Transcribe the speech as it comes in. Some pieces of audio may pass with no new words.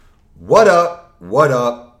What up? What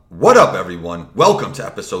up? What up, everyone? Welcome to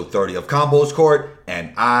episode 30 of Combo's Court,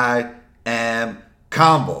 and I am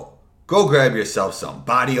Combo. Go grab yourself some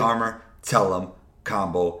body armor. Tell them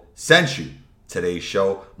Combo sent you. Today's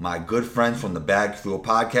show, my good friends from the Bag Fuel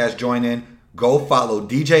podcast join in. Go follow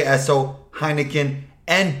DJ Esso, Heineken,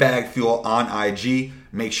 and Bag Fuel on IG.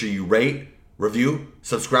 Make sure you rate, review,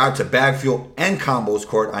 subscribe to Bag Fuel and Combo's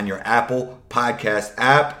Court on your Apple Podcast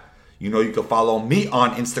app. You know you can follow me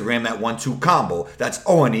on Instagram at 12combo. That's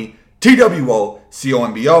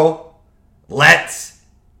ONETWOCOMBO. Let's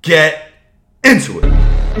get into it.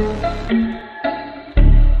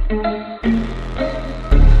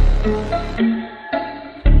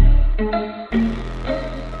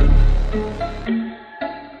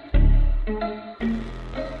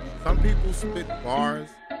 Some people spit bars,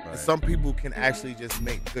 and some people can actually just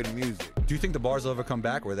make good music. Do you think the bars will ever come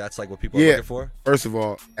back, or that's like what people are looking for? First of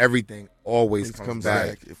all, everything always comes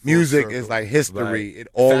back. Full Music circle. is like history. Right. It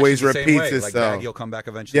always Fashion's the same repeats way. itself. Like Baggy will come back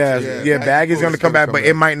eventually. Yeah, baggy's gonna come back, but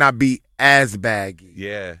it might not be as baggy.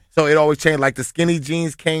 Yeah. So it always changed. Like the skinny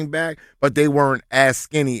jeans came back, but they weren't as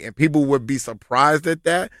skinny, and people would be surprised at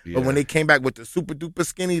that. Yeah. But when they came back with the super duper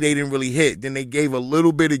skinny, they didn't really hit. Then they gave a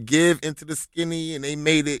little bit of give into the skinny, and they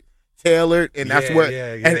made it tailored, and that's what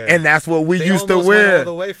and that's what we They used to almost wear. went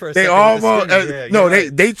all the way for a They second with the almost skinny. Yeah, no, you're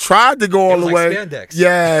right. they tried to go all It the was way. like spandex.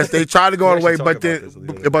 Yes, they tried to go all the way, actually but talked then about this a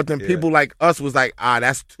little bit. Yeah. people like us was like,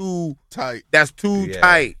 that's too tight. That's too Yeah.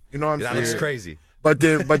 tight. You know what I'm That saying? looks crazy. But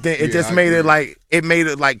then it Yeah, just I made agree. it made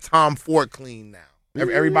it like Tom Ford clean now.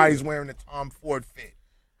 Everybody's wearing the Tom Ford fit.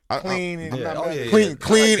 Clean and Yeah. Oh, yeah, clean, yeah.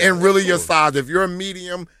 clean, I like that. and really That's your cool. size. If you're a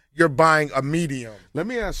medium, you're buying a medium. Let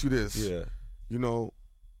me ask you this. Yeah. You know,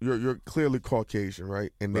 you're clearly Caucasian,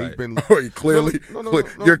 right? And they've Right. been. Clearly, No,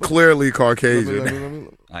 you're but- clearly Let Caucasian. me-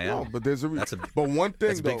 I No, am. but there's a reason. That's a But one thing,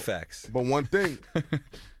 that's though. big facts. But one thing,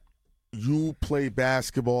 you play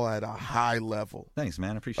basketball at a high level. Thanks,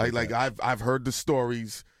 man. I appreciate Like that. I've heard the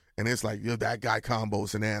stories, and it's like, yo, that guy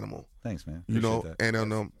Combo's an animal. Thanks, man. You know, Appreciate that.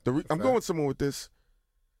 and I'm going somewhere with this.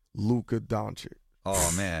 Luka Doncic.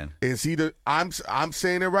 Oh man. Is he the? I'm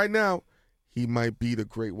saying it right now. He might be the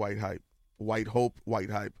great white hype, white hope, white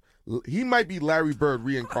hype. He might be Larry Bird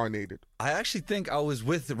reincarnated. I actually think I was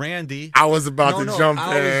with Randy. I was about to jump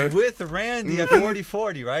I in. was with Randy at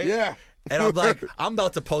 40-40, right? Yeah. And I'm like, I'm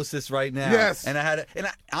about to post this right now. Yes. And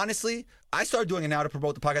honestly, I started doing it now to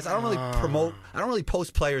promote the podcast. I don't really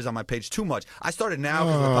post players on my page too much. I started now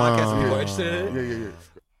because of the podcast and people are interested in it. Yeah.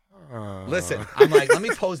 Listen, I'm like, let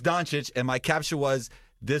me post Doncic, and my caption was,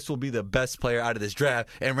 this will be the best player out of this draft.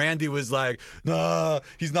 And Randy was like, nah,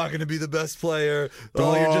 he's not going to be the best player.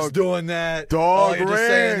 Oh, you're just doing that. Dog oh, you're just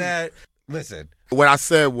saying Rand. that. Listen. What I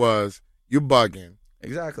said was, you're bugging.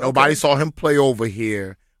 Exactly. Nobody Okay. saw him play over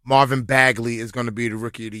here. Marvin Bagley is going to be the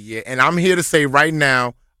rookie of the year. And I'm here to say right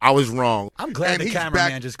now, I was wrong. I'm glad And the he's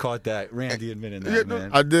cameraman back- just caught that. Randy admitting that, Yeah, no, man.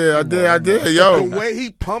 I did. Yo, The way he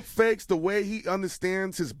pump fakes, the way he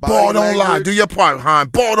understands his body ball don't lie. language, Do your part, Hein.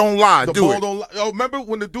 Ball don't lie. The Do ball it. don't lie. Oh, remember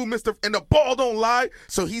when the dude and the ball don't lie?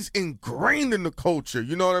 So he's ingrained in the culture.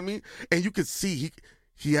 You know what I mean? And you can see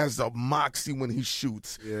he has a moxie when he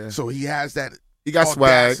shoots. Yeah. So he has that He got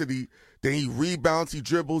swag. audacity. Then he rebounds, he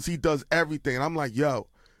dribbles, he does everything. And I'm like, yo,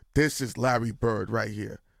 this is Larry Bird right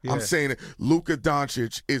here. Yeah. I'm saying it. Luka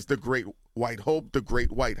Doncic is the great white hope, the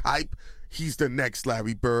great white hype. He's the next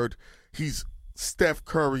Larry Bird. He's Steph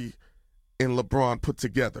Curry and LeBron put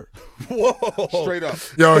together. Whoa. Straight up.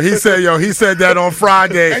 He said that on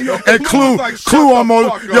Friday. Hey, yo, and Clue was like, shut Clue the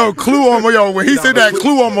almost, fuck up. when he said that,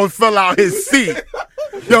 Clue almost fell out his seat.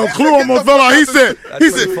 Clue almost fell out. He said,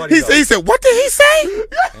 pretty funny, though. he said, what did he say?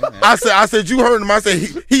 I said, you heard him. I said,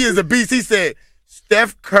 he is a beast. He said,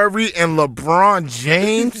 Steph Curry and LeBron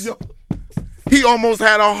James. He almost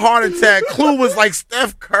had a heart attack. Clue was like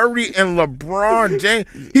Steph Curry and LeBron James.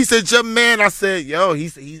 He said, your man. I said, yo,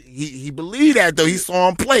 he believed that though. He saw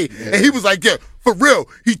him play. And he was like, yeah, for real.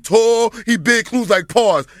 He tall, he big. Clue's like,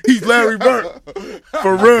 pause. He's Larry Bird.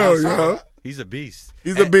 For real, yo. He's a beast.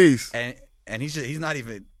 He's a beast. And he's not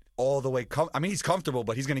even all the way he's comfortable,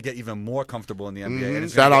 but he's going to get even more comfortable in the NBA. And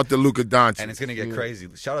it's Shout gonna out to Luka Doncic. And it's going to get crazy.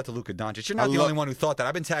 Shout out to Luka Doncic. You're not the only one who thought that.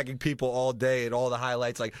 I've been tagging people all day at all the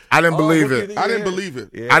highlights. Like, I didn't believe rookie it. of the I didn't year. believe it.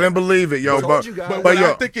 Yeah. I didn't believe it, yo. I told you guys. But but what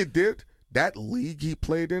yo, I think it did, that league he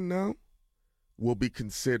played in now will be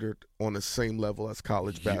considered on the same level as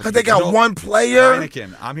college basketball. because they got one player.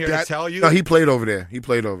 Heineken, I'm here to tell you. No, he played over there.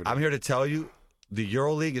 I'm here to tell you, the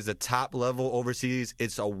EuroLeague is the top level overseas.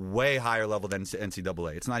 It's a way higher level than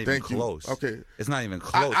NCAA. It's not even Thank you. close. Okay. It's not even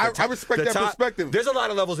close. I respect that perspective. There's a lot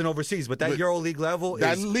of levels in overseas, but that EuroLeague level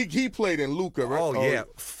That is league he played in, Luka, right? oh yeah,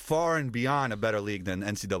 far and beyond a better league than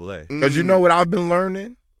NCAA. Because you know what I've been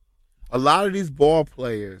learning? A lot of these ball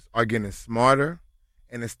players are getting smarter,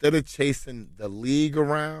 and instead of chasing the league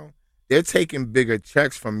around, they're taking bigger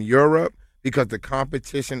checks from Europe because the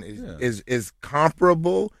competition is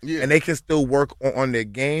comparable, and they can still work on their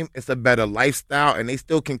game. It's a better lifestyle, and they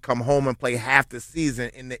still can come home and play half the season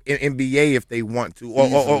in the NBA if they want to,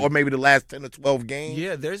 or maybe the last 10 or 12 games.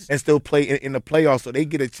 Yeah, and still play in the playoffs, so they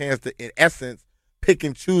get a chance to, in essence, pick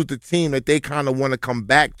and choose the team that they kind of want to come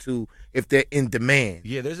back to if they're in demand.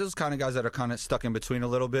 Yeah, there's those kind of guys that are kind of stuck in between a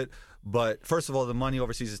little bit. But first of all, the money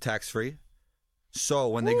overseas is tax-free. So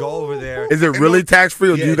when they go over there, is it really tax free,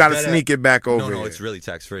 or do you got to it's sneak it back over? No, it's really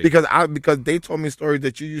tax free. Because they told me stories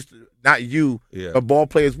that you used to, not you, but ball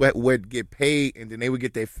players would get paid, and then they would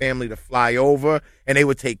get their family to fly over, and they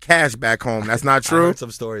would take cash back home. That's not true. I heard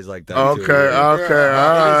some stories like that. Okay, too. all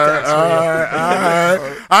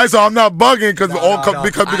right. So I'm not bugging because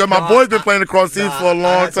my boy's been playing across seas for a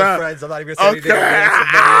long time. Friends. I'm not even saying anything.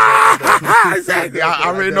 Exactly. I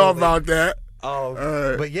already know about that.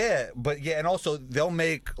 But yeah, and also they'll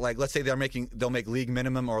make, like, let's say they'll make league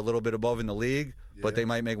minimum or a little bit above in the league, but they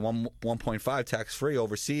might make 1.5 tax free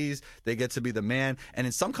overseas. They get to be the man, and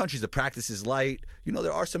in some countries the practice is light. You know,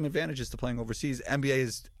 there are some advantages to playing overseas. NBA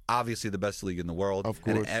is obviously the best league in the world, of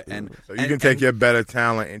course. So you can take your better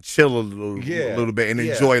talent and chill a little bit and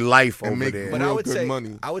enjoy life over there. But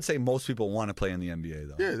money. I would say most people want to play in the NBA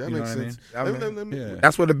though. Yeah, that makes sense.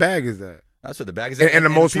 That's where the bag is at. That's what the bag is. And the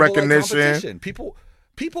most people recognition. Like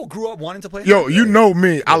people grew up wanting to play. You know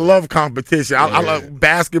me. I love competition. I love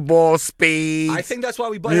basketball, speed. I think that's why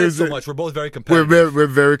we butt heads so much. We're both very competitive. We're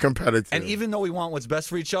very competitive. And even though we want what's best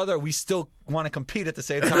for each other, we still want to compete at the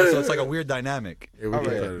same time. So it's like a weird dynamic. All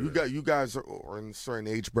right. You guys are in a certain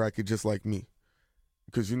age bracket just like me.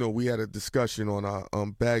 Because, we had a discussion on our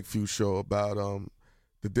Bag Few show about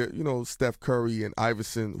Steph Curry and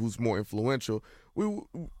Iverson, who's more influential.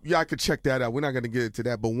 I could check that out. We're not going to get into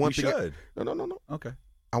that, but one thing. No. Okay.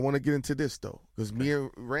 I want to get into this though, because me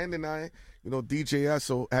and Rand and I, DJ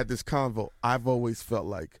Esso had this convo. I've always felt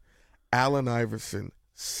like Allen Iverson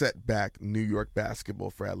set back New York basketball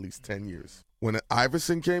for at least 10 years. When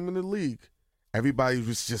Iverson came in the league, everybody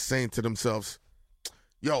was just saying to themselves,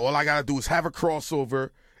 "Yo, all I gotta do is have a crossover,"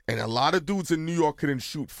 and a lot of dudes in New York couldn't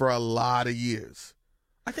shoot for a lot of years.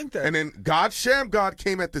 I think that. And then Sham God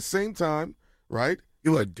came at the same time. Right?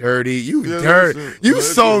 You are dirty. You dirty. You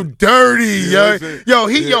so dirty,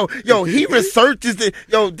 yo. He researches it.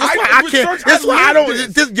 Yo, this is why I can't. This why I don't.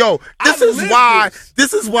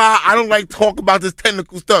 This is why I don't like talk about this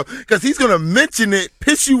technical stuff, because he's gonna mention it,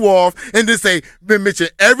 piss you off, and then mention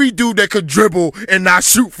every dude that could dribble and not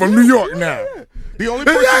shoot from New York now. The only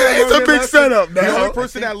person The only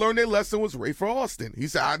person that learned their lesson was Rafer Austin. He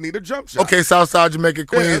said, "I need a jump shot." Okay, Southside Jamaica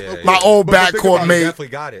Queens. My old backcourt mate. Definitely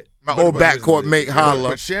got it. My old backcourt mate, holla.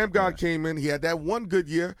 But Sham God came in. He had that one good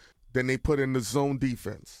year. Then they put in the zone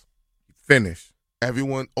defense. Finish.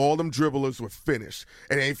 All them dribblers were finished.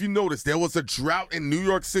 And if you notice, there was a drought in New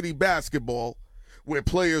York City basketball where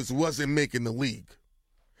players wasn't making the league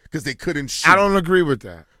because they couldn't shoot. I don't agree with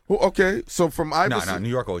that. Well, okay, so from Iverson. No, New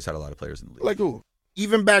York always had a lot of players in the league. Like who?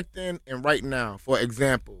 Even back then and right now, for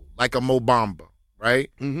example, like a Mo Bamba,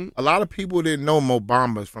 right? Mm-hmm. A lot of people didn't know Mo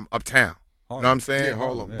Bamba's from Uptown. Harlem. You know what I'm saying? Yeah,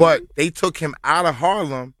 Harlem. But they took him out of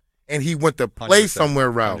Harlem and he went to play 100%,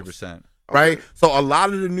 somewhere else. 100%. Right? Okay. So a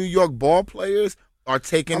lot of the New York ball players are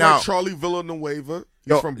taken out. Charlie Villanueva.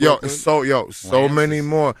 He's from Brooklyn. So many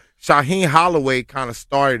more. Shaheen Holloway kind of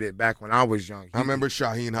started it back when I was young. I remember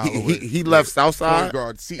Shaheen Holloway. He left Southside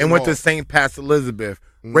and went to St. Pat's Elizabeth.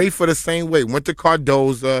 Rafer the same way. Went to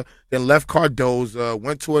Cardozo, then left Cardozo,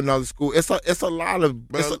 went to another school. It's a lot of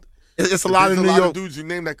New York. There's a lot of dudes you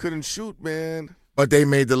named that couldn't shoot, man. But they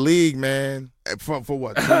made the league, man. For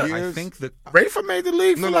what, 2 years? I think that Rafer made the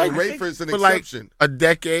league Rafer is an exception. A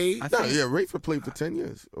decade. Rafer played for 10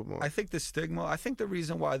 years or more. I think the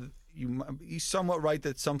reason why you're somewhat right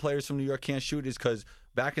that some players from New York can't shoot is because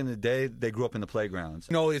back in the day, they grew up in the playgrounds.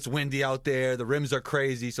 It's windy out there. The rims are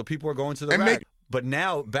crazy, so people are going to the rack. But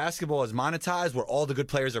now basketball is monetized, where all the good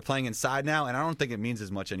players are playing inside now, and I don't think it means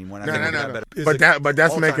as much anymore. No. But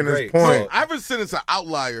that's making his point. Iverson is an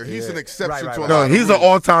outlier. He's an exception to a lot. No, he's an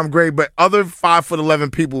all-time great, but other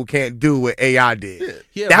 5'11" people can't do what AI did.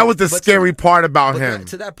 Yeah, that was the scary part about him.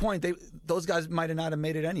 To that point, those guys might not have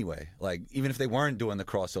made it anyway. Like, even if they weren't doing the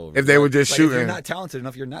crossover. If they were just shooting. If you're not talented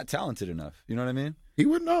enough, you're not talented enough. You know what I mean? He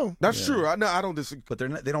would know. That's true. I know. I don't disagree. But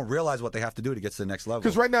they don't realize what they have to do to get to the next level.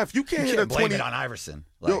 Because right now, if you can't hit a blame 20, it on Iverson.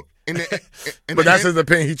 yo, But that's his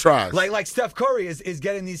opinion. He tries. Like Steph Curry is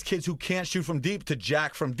getting these kids who can't shoot from deep to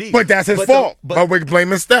jack from deep. But that's his fault. But we're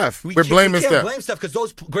blaming Steph. We're blaming we can't Steph. blame Steph because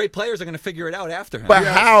those great players are going to figure it out after him. But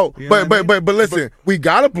how? You know But listen, we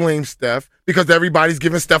gotta blame Steph because everybody's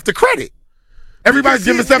giving Steph the credit. Everybody's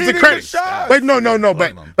giving Steph the credit. Wait,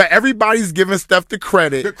 no. But everybody's giving Steph the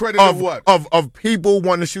credit. The credit of of what? Of people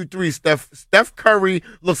wanting to shoot threes. Steph Curry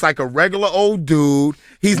looks like a regular old dude.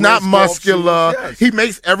 He's not Wears golf muscular. shoes, yes. He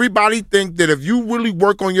makes everybody think that if you really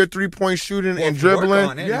work on your 3-point shooting and if you work dribbling,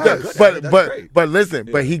 on it, you're good at it, that's great. but listen,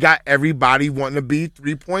 but he got everybody wanting to be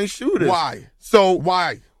 3-point shooters. Why? So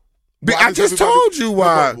Why? I just told you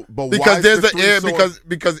why. But because why is there's the an three air so-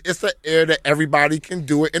 because it's an air that everybody can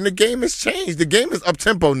do it, and the game has changed. The game is up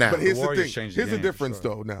tempo now. But here's the Warriors thing. changed the Here's the game, difference,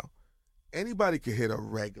 sure. though. Now, anybody can hit a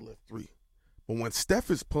regular three, but when Steph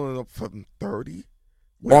is pulling up from 30,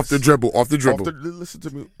 off the dribble. listen to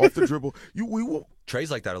me. Off the dribble. We will. Trey's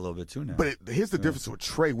like that a little bit too now. But here's the difference with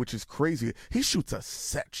Trey, which is crazy. He shoots a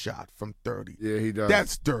set shot from 30. Yeah, he does.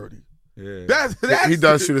 That's dirty. yeah. That's he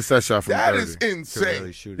does shoot a set shot from That 30. is Could insane.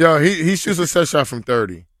 really shoot it. Yo, he shoots a set shot from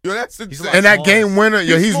 30. Yo, that's insane. like- And that small. game winner,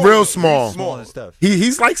 yo, he's He's real small. small. He's Smaller than Steph.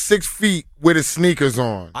 He's like 6 feet with his sneakers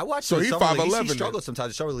on. I watched So him in he's summer league. 5'11" He then. struggles sometimes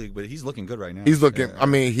in summer league, but he's looking good right now. He's looking. Yeah. I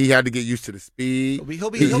mean, he had to get used to the speed. He'll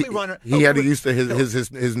be running. He had to get used to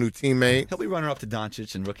his new teammate. He'll be running up to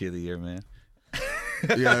Doncic and Rookie of the Year, man.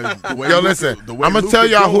 Yeah, the way Yo, Luka- listen. the way I'm gonna Luka tell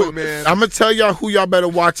y'all do who. it, man. I'm gonna tell y'all who y'all better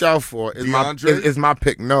watch out for. Is DeAndre? my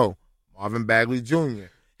pick? No, Marvin Bagley Jr.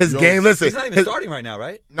 His Yo, game. Listen, He's not even starting right now,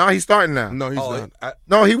 right? No, he's starting now. No, he's not.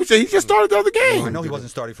 No, he just started the other game. I know he wasn't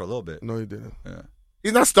starting for a little bit. No, he didn't. Yeah.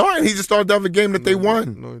 He's not starting. He just started the other game that they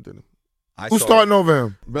won. No, he didn't. Who's starting over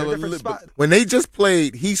him? They're Bella, different spot. When they just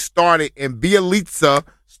played, he started, and Bielitsa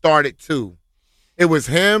started too. It was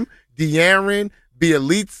him, De'Aaron,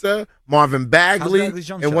 Bielitsa, Marvin Bagley, Bagley's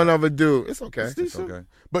jump and one shot? other dude. It's okay. It's decent. okay.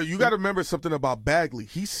 But you got to remember something about Bagley.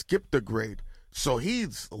 He skipped a grade. So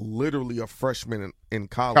he's literally a freshman in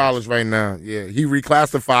College right now. Yeah, he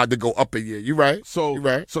reclassified to go up a year. You right? So You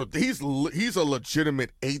right. So he's a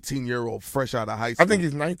legitimate 18-year-old fresh out of high school. I think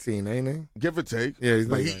he's 19, ain't he? give or take. Yeah, he's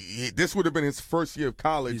but like this would have been his first year of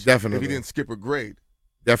college He's definitely. if he didn't skip a grade.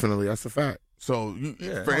 Definitely, that's a fact. So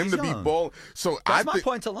Yeah, for him he's to be young. ball, so That's I my think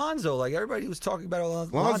point to Lonzo. Like everybody was talking about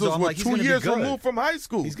Lonzo. Lonzo's I'm what, like, he's 2 gonna years be good. removed from high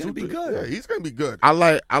school. He's gonna be good. Yeah, he's gonna be good. I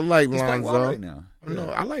like He's playing Lonzo. well right now. No,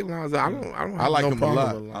 I like Lonzo. I don't I like have no him a problem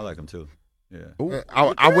lot. with Lonzo. I like him too. Yeah. Ooh.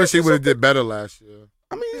 I wish he would have did better last year.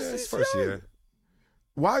 I mean, His it's first young. year.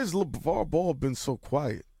 Why has LeVar Ball been so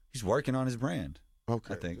quiet? He's working on his brand.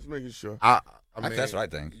 Okay, I think. just making sure. I mean, That's what I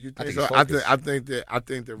think. You I think think so? he's focused. I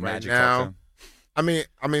think that right Magic talked to now. him.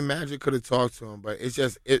 I mean, Magic could have talked to him, but it's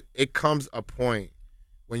just it comes a point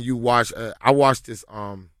when you watch. I watched this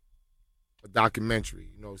a documentary.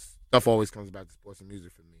 You know, stuff always comes back to sports and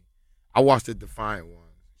music for me. I watched the Defiant one.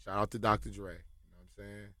 Shout out to Dr. Dre. You know what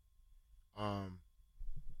I'm saying?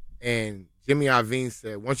 And Jimmy Iovine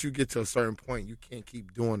said, once you get to a certain point, you can't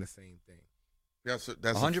keep doing the same thing. That's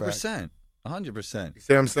 100%. 100%. You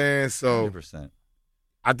see what I'm saying? So 100%.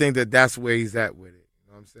 I think that's where he's at with it.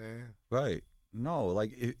 You know what I'm saying? Right. No,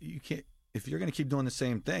 like you can't. If you're going to keep doing the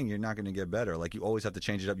same thing, you're not going to get better. Like you always have to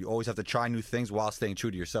change it up. You always have to try new things while staying true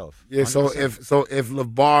to yourself. Yeah. 100%. So if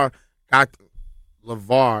LeVar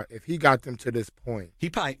if he got them to this point, He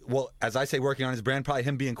probably, well, as I say, working on his brand, probably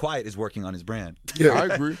him being quiet is working on his brand. yeah, I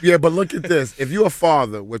agree. Yeah, but look at this. If you're a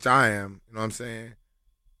father, which I am, you know what I'm saying?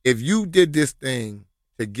 If you did this thing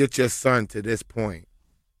to get your son to this point,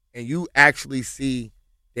 and you actually see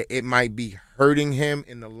that it might be hurting him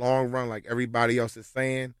in the long run, like everybody else is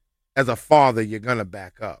saying, as a father, you're gonna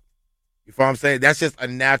back up. You feel what I'm saying? That's just a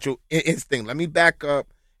natural instinct. Let me back up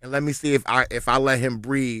and let me see if I let him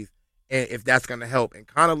breathe and if that's gonna help. And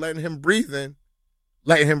kind of letting him breathe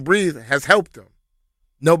has helped him.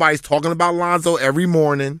 Nobody's talking about Lonzo every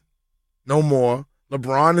morning, no more.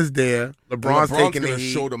 LeBron is there. LeBron's taking the gonna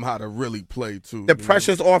heat. show them how to really play too. The you know?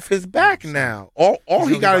 pressure's off his back now. All He's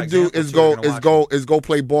he gonna got to be do by is example, too. They're gonna go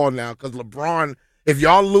play ball now. Because LeBron, if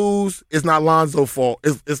y'all lose, it's not Lonzo's fault.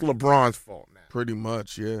 It's LeBron's fault now. Pretty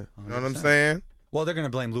much, yeah. You know what I'm saying? Well, they're going to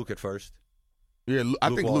blame Luke at first. Yeah, I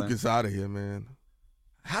Luke think Walton. Luke is out of here, man.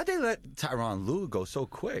 How'd they let Tyronn Lue go so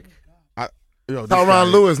quick? Yo, this guy-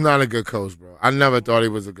 Tyronn Lue is not a good coach, bro. I never thought he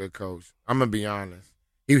was a good coach. I'm gonna be honest.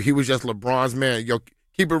 He was just LeBron's man. Yo,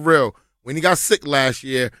 keep it real. When he got sick last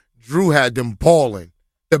year, Drew had them balling.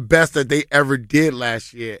 The best that they ever did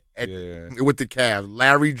last year with the Cavs.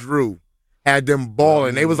 Larry Drew had them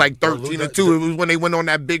balling. They was like 13-2. It was when they went on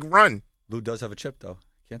that big run. Lou does have a chip, though.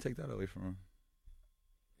 Can't take that away from him.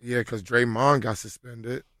 Yeah, because Draymond got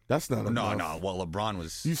suspended. That's not enough. No. Well, LeBron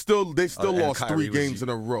was. They still and lost Kyrie 3 games in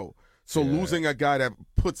a row. So Yeah. losing a guy that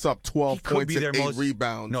puts up 12 He could points be and their 8 most-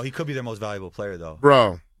 rebounds. No, he could be their most valuable player, though.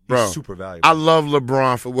 Bro. He's super valuable. I love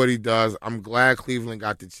LeBron for what he does. I'm glad Cleveland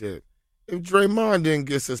got the chip. If Draymond didn't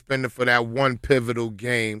get suspended for that one pivotal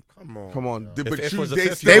game, come on. But if it you, was a they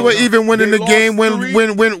fifth, still They were lost- even winning they the game lost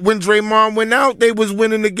when 3 Draymond went out. They was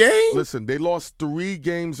winning the game. Listen, they lost 3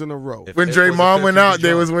 games in a row. If When it was a Draymond fifth, went you'd be out, they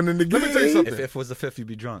drunk. was winning the game. Let me tell you something. If was the fifth, you'd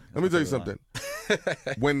be drunk. Let me tell you That's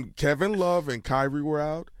something. When Kevin Love and Kyrie were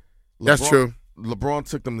out, That's true. LeBron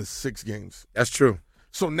took them to 6 games. That's true.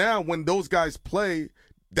 So now when those guys play,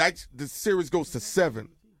 the series goes to 7.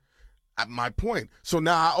 At my point. So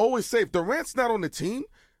now I always say if Durant's not on the team,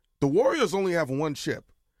 the Warriors only have 1 chip.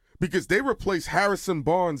 Because they replaced Harrison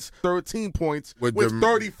Barnes' 13 points with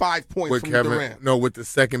 35 points With from Kevin, Durant. no, with the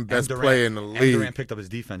second best Durant- player in the And league. Durant picked up his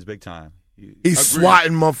defense big time. He's Agreed.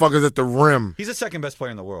 swatting motherfuckers at the rim. He's the second best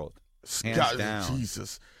player in the world. Hands God, down.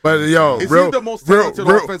 Jesus. But yo, Is real, he the most real, talented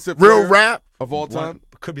real, offensive real player rap, of all time? One,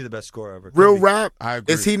 could be the best scorer ever. Could real be. rap. I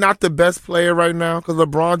agree. Is he not the best player right now? Because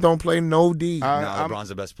LeBron don't play no D. No, I'm- LeBron's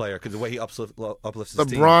the best player because the way he uplifts his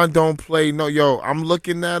team. LeBron don't play no. Yo, I'm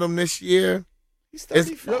looking at him this year. He's It's,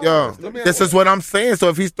 35. yo, Let me this ask- is what I'm saying. So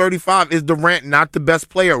if he's 35, is Durant not the best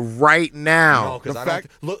player right No, now? because The I fact-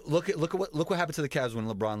 don't. Look what happened to the Cavs when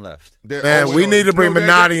LeBron left. They're Man, always- we need to bring You know,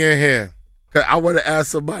 Minotti in here. 'Cause I want to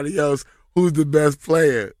ask somebody else who's the best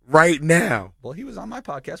player right now. Well, he was on my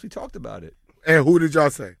podcast. We talked about it. And who did y'all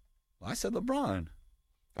say? I said LeBron.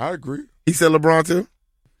 I agree. He said LeBron too?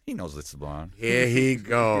 He knows it's LeBron. Here he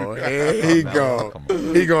go. Here he Carmelo, go. come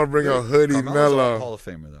on. He gonna bring a hoodie Carmelo's a Melo. Hall of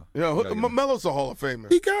Famer, though. Yeah, You gotta give him- Melo's a Hall of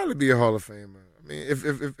Famer. He gotta be a Hall of Famer. I mean,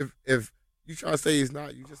 if you try to say he's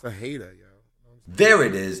not, you just a hater, yo. There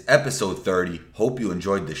it is, episode 30. Hope you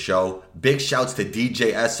enjoyed the show. Big shouts to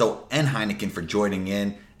DJ Esso and Heineken for joining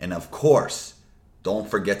in. And of course, don't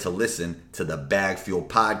forget to listen to the Bag Fuel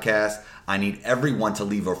podcast. I need everyone to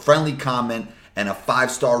leave a friendly comment and a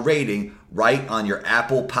 5-star rating right on your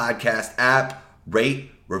Apple Podcast app.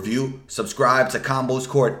 Rate, review, subscribe to Combos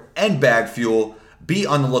Court and Bag Fuel. Be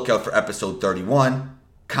on the lookout for episode 31.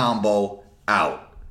 Combo out.